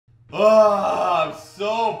Oh, I'm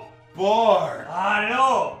so bored. I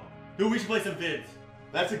know. Dude, we should play some vids.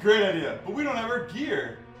 That's a great idea, but we don't have our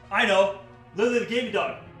gear. I know. Lily the Gaming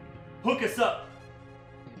Dog. Hook us up.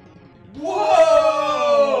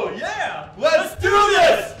 Whoa! Yeah! Let's do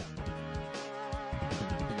this!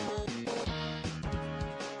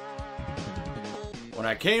 When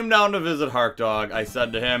I came down to visit Harkdawg, I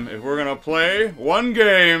said to him, if we're gonna play one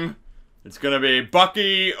game, it's gonna be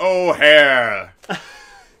Bucky Hare.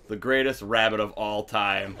 The greatest rabbit of all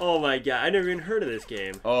time. Oh my god, I never even heard of this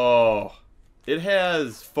game. Oh, it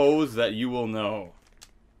has foes that you will know.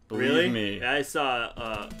 Believe me. Yeah, I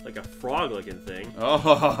saw like a frog-looking thing.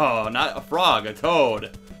 Oh, not a frog, a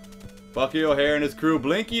toad. Bucky Hare and his crew,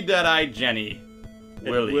 Blinky, Deadeye, Jenny, and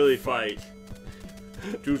Willy fight.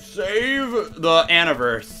 To save the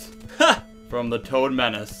Aniverse from the Toad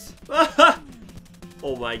Menace.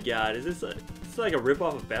 Oh my god, is this like a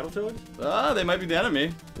ripoff of Battletoads? They might be the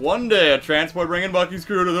enemy. One day, a transport bringing Bucky's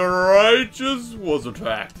crew to the Righteous was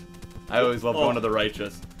attacked. I always love going to the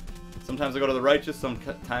Righteous. Sometimes I go to the Righteous,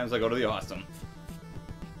 sometimes I go to the Awesome.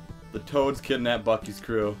 The Toads kidnap Bucky's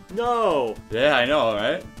crew. No! Yeah, I know,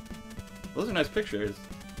 right? Those are nice pictures.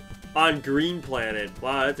 On Green Planet.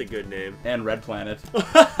 Wow, that's a good name. And Red Planet.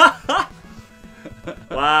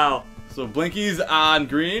 Wow. So Blinky's on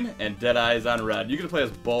green and Deadeye's on red. You get to play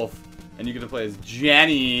as both. And you get to play as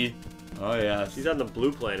Jenny. Oh, yeah. She's on the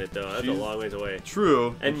Blue Planet, though. That's a long ways away.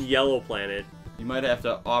 True. And Yellow Planet. You might have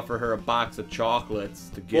to offer her a box of chocolates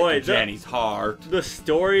to get to Jenny's heart. The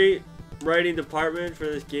story writing department for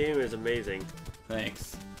this game is amazing.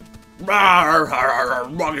 Thanks. Bucky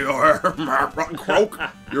Croak.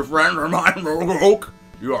 Your friends are mine, Croak.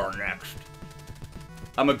 You are next.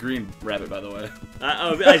 I'm a green rabbit, by the way.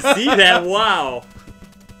 I see that. Wow.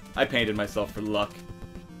 I painted myself for luck.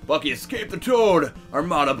 Bucky escaped the toad,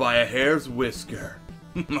 armada by a hare's whisker.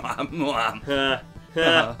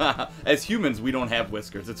 As humans, we don't have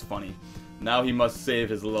whiskers. It's funny. Now he must save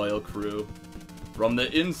his loyal crew from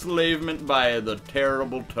the enslavement by the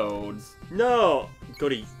terrible toads. No, go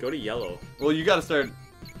to yellow. Well, you got to start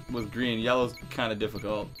with green. Yellow's kind of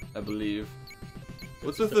difficult, I believe.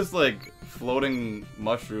 What's with this like floating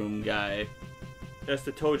mushroom guy? That's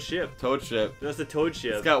the toad ship. Toad ship. That's the toad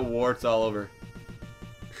ship. It's got warts all over.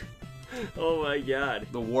 Oh my god.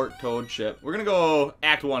 The wart toad ship. We're gonna go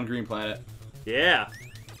Act 1 Green Planet. Yeah.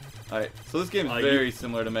 Alright, so this game is very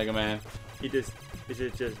similar to Mega Man. Is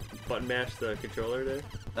it just button mash the controller there?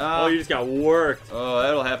 Oh, you just got worked. Oh,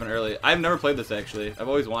 that'll happen early. I've never played this actually. I've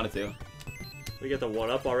always wanted to. We got the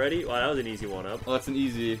 1-up already? Wow, that was an easy 1-up. Well, that's an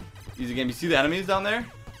easy game. You see the enemies down there?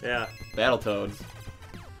 Yeah. Battletoads.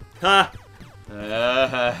 Ha!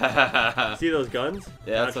 See those guns?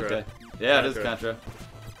 Yeah, that's okay. Yeah, it is Contra.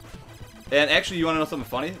 And actually, you want to know something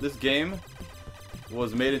funny? This game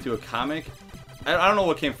was made into a comic. I don't know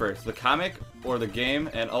what came first, the comic or the game,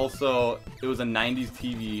 and also it was a 90s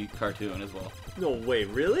TV cartoon as well. No way,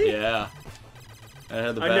 really? Yeah.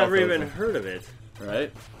 I never even heard of it.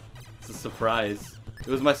 Right? It's a surprise. It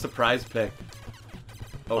was my surprise pick.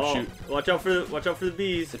 Oh shoot. Watch out for the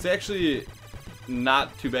bees. It's actually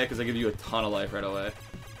not too bad because I give you a ton of life right away.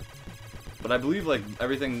 But I believe like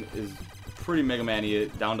everything is pretty Mega Man-y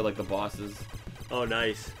down to like the bosses. Oh,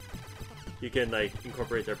 nice. You can like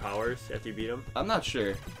incorporate their powers after you beat them? I'm not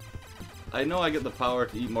sure. I know I get the power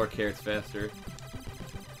to eat more carrots faster,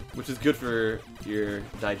 which is good for your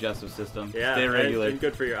digestive system. Yeah, stay regular. And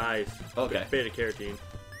good for your eyes. Okay. Beta carotene.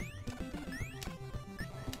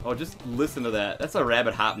 Oh, just listen to that. That's a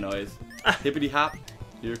rabbit hop noise. Hippity hop.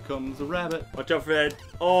 Here comes a rabbit. Watch out for that.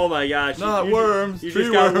 Oh my gosh. Not worms. You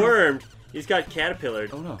just got wormed. He's got caterpillared.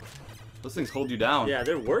 Oh no. Those things hold you down. Yeah,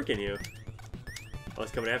 they're working you. Oh,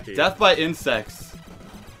 it's coming after you. Death by insects.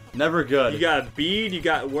 Never good. You got bead, you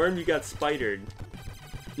got worm, you got spidered.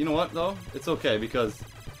 You know what, though? It's okay, because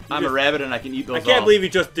I'm a rabbit and I can eat those I can't believe you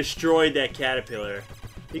just destroyed that caterpillar.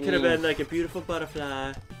 He could have been like a beautiful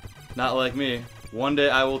butterfly. Not like me. One day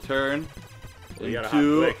I will turn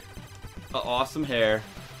into an awesome hare.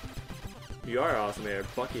 You are awesome Hare.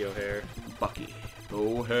 Bucky Hare. Bucky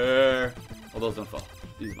Hare. Oh, those don't fall.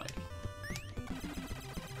 These might.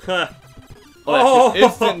 Huh. Oh,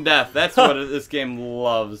 instant death. That's what this game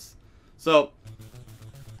loves. So,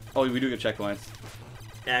 oh, we do get checkpoints.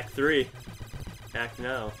 Act 3. Act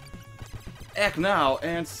now. Act now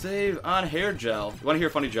and save on hair gel. You want to hear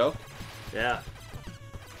a funny joke? Yeah.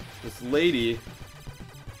 This lady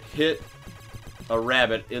hit a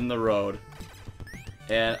rabbit in the road,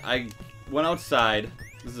 and I went outside.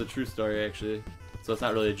 This is a true story, actually, so it's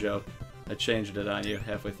not really a joke. I changed it on you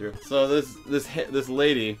halfway through. So this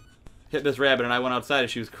lady hit this rabbit, and I went outside, and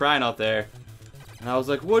she was crying out there. And I was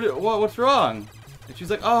like, what's wrong? And she's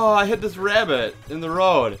like, oh, I hit this rabbit in the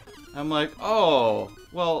road. I'm like, oh,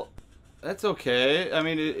 well, that's okay. I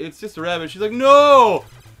mean, it's just a rabbit. She's like, no!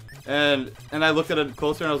 And I looked at it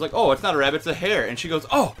closer and I was like, oh, it's not a rabbit, it's a hare. And she goes,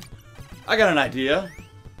 oh, I got an idea.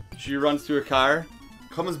 She runs to her car,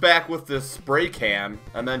 comes back with this spray can,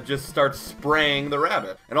 and then just starts spraying the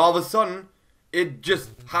rabbit. And all of a sudden, it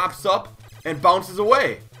just hops up and bounces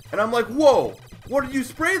away. And I'm like, whoa, what did you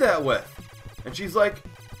spray that with? And she's like,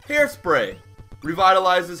 hairspray.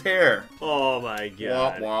 Revitalizes hair. Oh my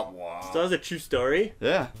god. Wah, wah, wah. So that was a true story?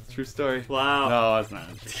 Yeah, true story. Wow. No, it's not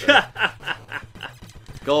a true story.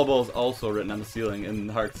 Gullible is also written on the ceiling in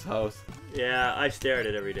Hark's house. Yeah, I stare at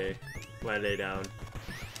it every day when I lay down.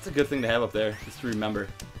 It's a good thing to have up there, just to remember.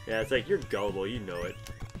 Yeah, it's like, you're gullible, you know it.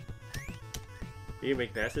 You can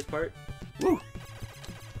make past this part? Woo!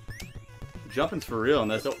 Jumping's for real in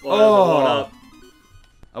this. One up.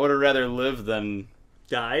 I would have rather lived than...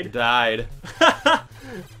 Died? Died.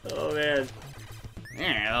 Oh, man.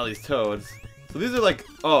 Yeah, all these toads. So these are like...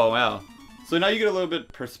 Oh, wow. So now you get a little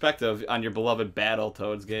bit perspective on your beloved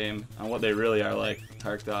Battletoads game, on what they really are like,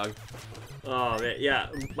 Harkdawg. Oh, man, yeah,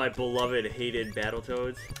 my beloved hated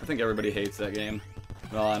Battletoads. I think everybody hates that game,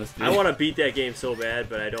 in all honesty. I want to beat that game so bad,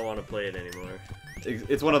 but I don't want to play it anymore.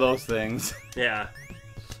 It's one of those things. Yeah.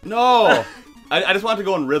 No! I just want to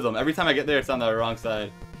go in rhythm. Every time I get there, it's on the wrong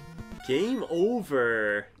side. Game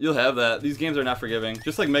over. You'll have that. These games are not forgiving.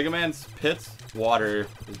 Just like Mega Man's pits, water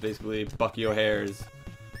is basically Bucky O'Hare's,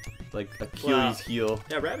 like, Achilles' heel.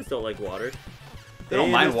 Yeah, rabbits don't like water. They don't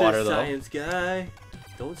mind water, though. Science guy.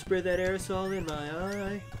 Don't spray that aerosol in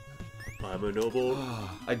my eye. I'm a noble.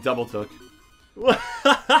 I double took.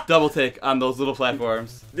 Double take on those little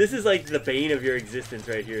platforms. This is like the bane of your existence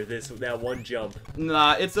right here. That one jump.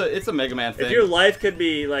 Nah, it's a Mega Man thing. If your life could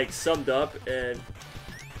be like summed up and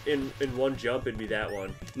in one jump, it'd be that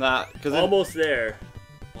one. Nah, because almost there.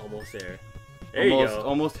 Almost there. There you go.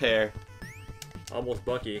 Almost Hare. Almost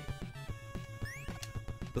Bucky.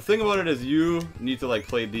 The thing about it is you need to like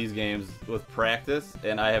play these games with practice,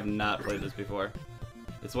 and I have not played this before.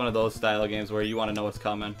 It's one of those style of games where you want to know what's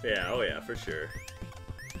coming. Yeah, oh yeah, for sure.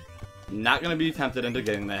 Not gonna be tempted into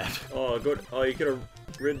getting that. Oh, good. Oh, you could have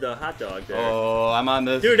rid the hot dog there. Oh, I'm on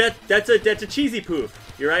this. Dude, that's a cheesy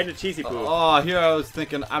poof. You're riding a cheesy poof. Oh, here I was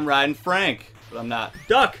thinking I'm riding Frank, but I'm not.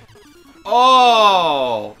 Duck.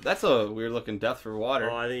 Oh, that's a weird looking death for water.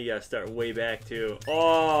 Oh, I think you gotta start way back too.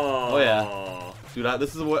 Oh. Oh yeah. Dude,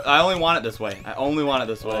 this is what I only want it this way. I only want it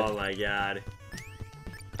this way. Oh my god.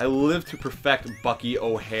 I live to perfect Bucky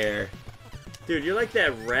O'Hare. Dude, you're like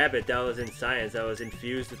that rabbit that was in science that was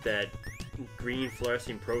infused with that green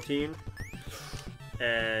fluorescing protein.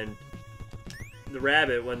 And the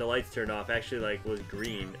rabbit, when the lights turned off, actually like was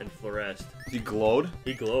green and fluoresced. He glowed?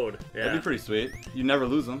 He glowed, yeah. That'd be pretty sweet. You never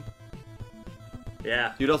lose him.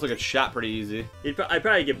 Yeah. You'd also get shot pretty easy. I'd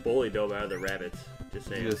probably get bullied though by other rabbits. Just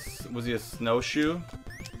saying. Was he a snowshoe?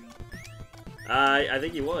 I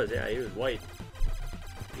think he was, yeah, he was white.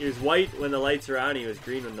 He was white when the lights were on, he was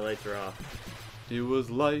green when the lights were off. He was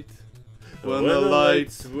light when the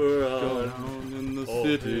lights were on down in the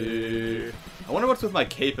city. I wonder what's with my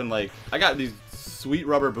cape and like, I got these sweet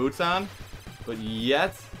rubber boots on, but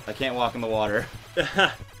yet I can't walk in the water.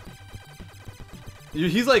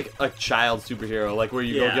 He's like a child superhero, like where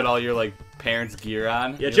you go get all your like parents' gear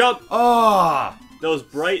on. Yeah, jump! Oh! Those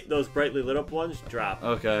brightly lit up ones, drop.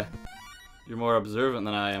 Okay. You're more observant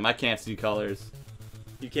than I am. I can't see colors.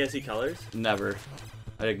 You can't see colors? Never.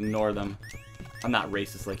 I ignore them. I'm not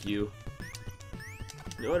racist like you.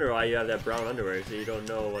 No wonder why you have that brown underwear, so you don't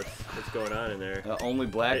know what's going on in there. Only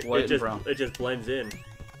black, white, and brown. It just blends in.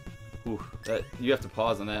 Ooh, you have to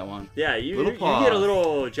pause on that one. Yeah, you get a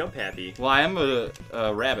little jump happy. Well, I am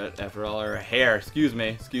a rabbit, after all, or a hare. Excuse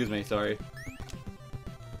me, sorry.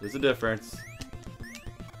 There's a difference.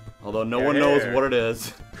 Although no one knows what it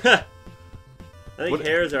is. I think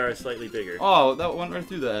hares are slightly bigger. Oh, that went right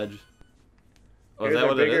through the edge. Oh, is that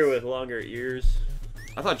what it is? Bigger with longer ears.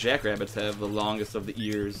 I thought jackrabbits have the longest of the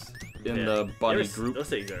ears in the bunny group. Those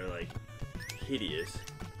things are like hideous.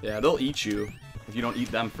 Yeah, they'll eat you if you don't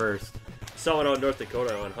eat them first. Someone out in North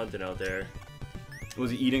Dakota went hunting out there.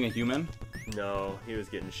 Was he eating a human? No, he was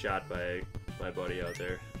getting shot by my buddy out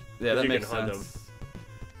there. Yeah, that makes sense.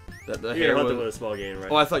 You can hunt them with a small game,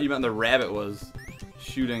 right? Oh, I thought you meant the rabbit was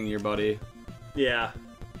shooting your buddy. Yeah.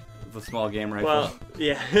 With a small game rifle. Well,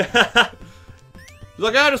 yeah. He's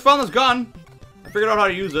like, I just found this gun. I figured out how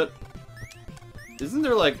to use it. Isn't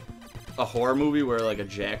there like a horror movie where like a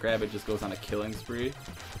jackrabbit just goes on a killing spree?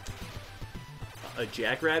 A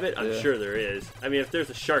jackrabbit? I'm sure there is. I mean, if there's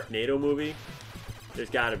a Sharknado movie, There's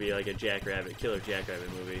got to be like a killer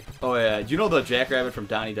Jackrabbit movie. Oh yeah, do you know the Jackrabbit from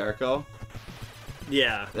Donnie Darko?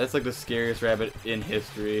 Yeah. That's like the scariest rabbit in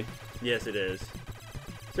history. Yes, it is.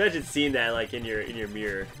 So imagine seeing that like in your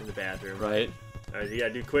mirror in the bathroom. Right. All right, so you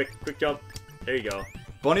gotta do quick jump. There you go.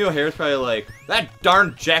 Bunny O'Hare's probably like, that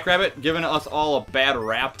darn Jackrabbit giving us all a bad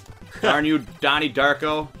rap. Darn you, Donnie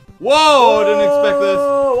Darko. Whoa! Didn't expect this.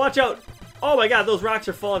 Oh, watch out! Oh my God, those rocks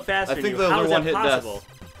are falling faster. I think than you. those How are is one-hit that possible? deaths.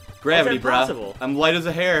 Gravity, How's that possible? bruh. I'm light as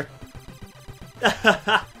a hair.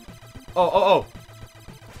 Oh.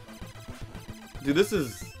 Dude, this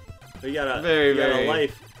is You got a very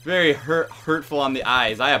life. very hurtful on the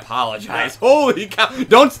eyes. I apologize. Holy cow!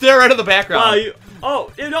 Don't stare right at the background.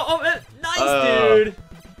 Wow, nice, dude.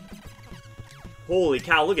 Holy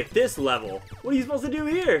cow! Look at this level. What are you supposed to do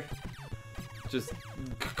here? Just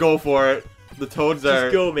go for it. The toads are.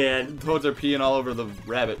 Just go, man. The toads are peeing all over the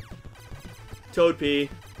rabbit. Toad pee.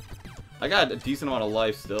 I got a decent amount of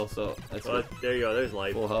life still, so that's Well, there you go. There's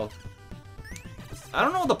life. full health. I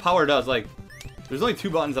don't know what the power does. Like, there's only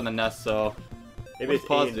 2 buttons on the nest, so Maybe it's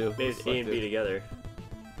pause A do? and, maybe it's A and B together.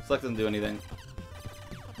 select doesn't do anything.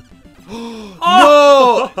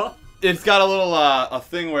 Oh! No! It's got a little a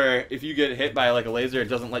thing where if you get hit by like a laser, it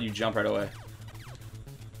doesn't let you jump right away.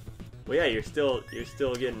 Well, yeah, you're still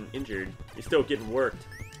getting injured. You're still getting worked.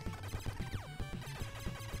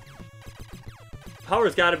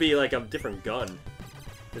 Power's got to be like a different gun,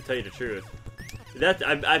 to tell you the truth.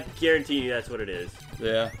 I'm guaranteeing you that's what it is.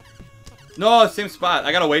 Yeah. No, same spot.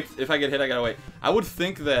 I gotta wait. If I get hit, I gotta wait. I would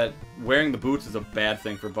think that wearing the boots is a bad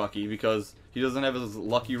thing for Bucky because he doesn't have his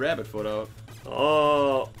lucky rabbit foot out.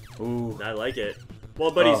 Oh, Ooh. I like it.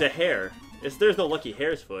 Well, but he's a hare. There's no lucky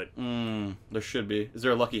hare's foot. There should be. Is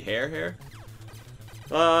there a lucky hare?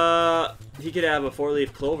 He could have a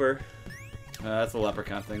 4-leaf clover. That's a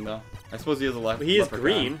leprechaun thing, though. I suppose he has a leprechaun. He is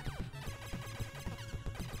green.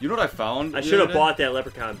 You know what I found? I should have bought that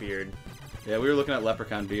leprechaun beard. Yeah, we were looking at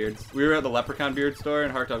leprechaun beards. We were at the leprechaun beard store,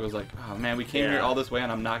 and Harkdawg was like, "Oh man, we came here all this way,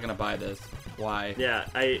 and I'm not gonna buy this. Why?" Yeah,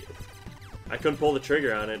 I couldn't pull the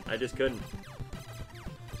trigger on it. I just couldn't.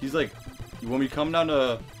 He's like, "When we come down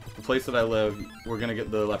to the place that I live, we're gonna get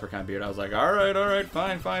the leprechaun beard." I was like, all right,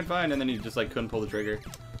 fine. And then he just like couldn't pull the trigger.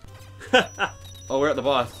 Oh, we're at the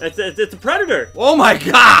boss. It's a predator. Oh my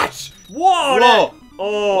gosh! Whoa! Whoa!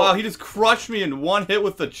 Oh! Wow, he just crushed me in one hit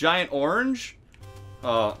with the giant orange.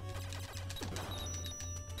 Oh.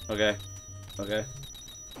 Okay.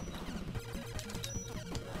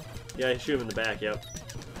 Yeah, shoot him in the back. Yep.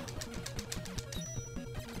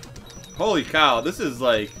 Holy cow! This is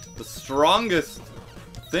like the strongest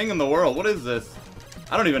thing in the world. What is this?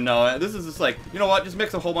 I don't even know. This is just like, you know what? Just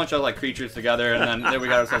mix a whole bunch of like creatures together, and then there we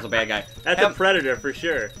got ourselves a bad guy. That's a predator for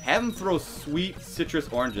sure. Have him throw sweet citrus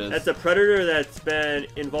oranges. That's a predator that's been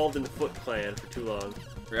involved in the Foot Clan for too long.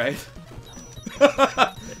 Right?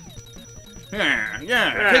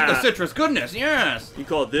 yeah. Take the citrus goodness, yes. You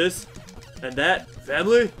call this and that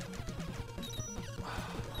family?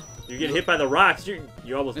 You're getting hit by the rocks.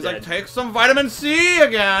 You're almost He's dead. like, take some vitamin C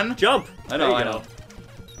again. Jump. I know.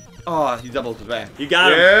 Oh, he doubles his back. You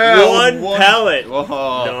got him. Yeah, One pellet. Whoa.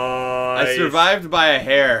 Nice. I survived by a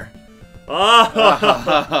hair. Oh.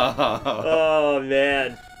 Oh,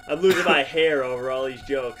 man. I'm losing my hair over all these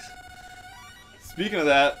jokes. Speaking of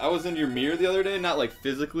that, I was in your mirror the other day, not like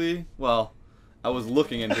physically. Well, I was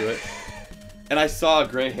looking into it. And I saw a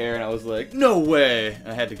gray hair, and I was like, no way. And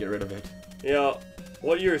I had to get rid of it. You know,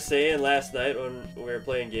 what you were saying last night when we were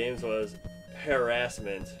playing games was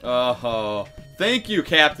harassment. Oh, thank you,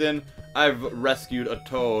 Captain. I've rescued a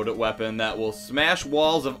toad weapon that will smash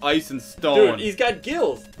walls of ice and stone. Dude, he's got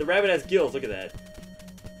gills. The rabbit has gills. Look at that.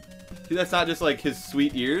 See, that's not just like his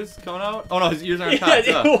sweet ears coming out. Oh no, his ears aren't cocked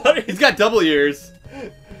Yeah, up. He's got double ears.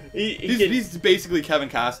 He's basically Kevin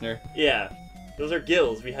Costner. Yeah, those are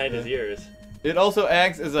gills behind his ears. It also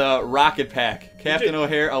acts as a rocket pack. Captain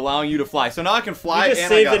O'Hare allowing you to fly. So now I can fly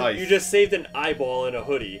and I got ice. You just saved an eyeball in a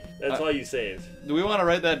hoodie. That's all you saved. Do we want to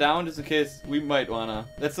write that down just in case we might want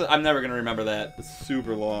to? I'm never going to remember that. It's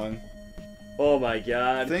super long. Oh my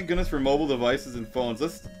god. Thank goodness for mobile devices and phones.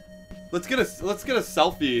 Let's get a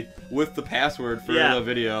selfie with the password for the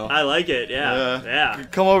video. I like it. Yeah.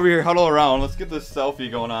 Come over here, huddle around. Let's get this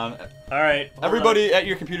selfie going on. All right. Everybody at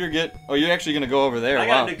your computer get. Oh, you're actually gonna go over there. I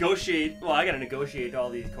gotta negotiate. Well, I gotta negotiate all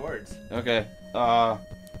these chords. Okay.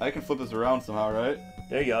 I can flip this around somehow, right?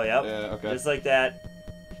 There you go. Yep. Yeah. Okay. Just like that.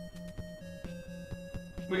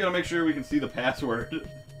 We gotta make sure we can see the password.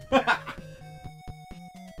 Right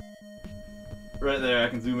there. I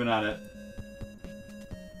can zoom in on it.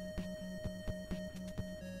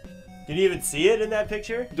 Can you even see it in that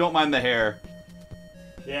picture? Don't mind the hair.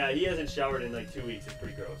 Yeah, he hasn't showered in like 2 weeks. It's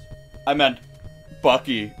pretty gross. I meant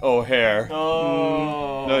Bucky O'Hare.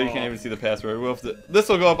 Oh. No, you can't even see the password. We'll have to, this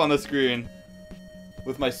will go up on the screen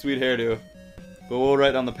with my sweet hairdo. But we'll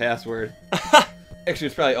write down the password. Actually,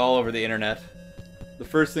 it's probably all over the internet. The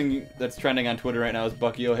first thing that's trending on Twitter right now is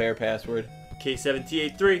Bucky O'Hare password.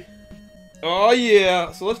 K7T83. Oh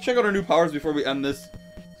yeah! So let's check out our new powers before we end this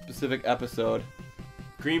specific episode.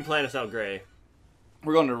 Green planet's out gray.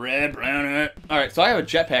 We're going to red planet. Alright, so I have a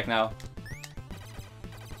jetpack now.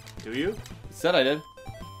 Do you? It said I did.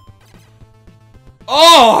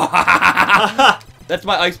 Oh! That's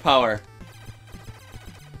my ice power.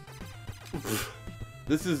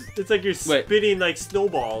 This is... It's like you're spitting like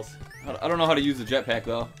snowballs. I don't know how to use the jetpack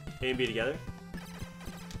though. A and B together?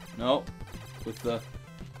 Nope. With the...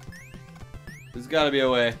 There's gotta be a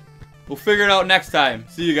way. We'll figure it out next time.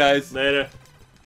 See you guys. Later.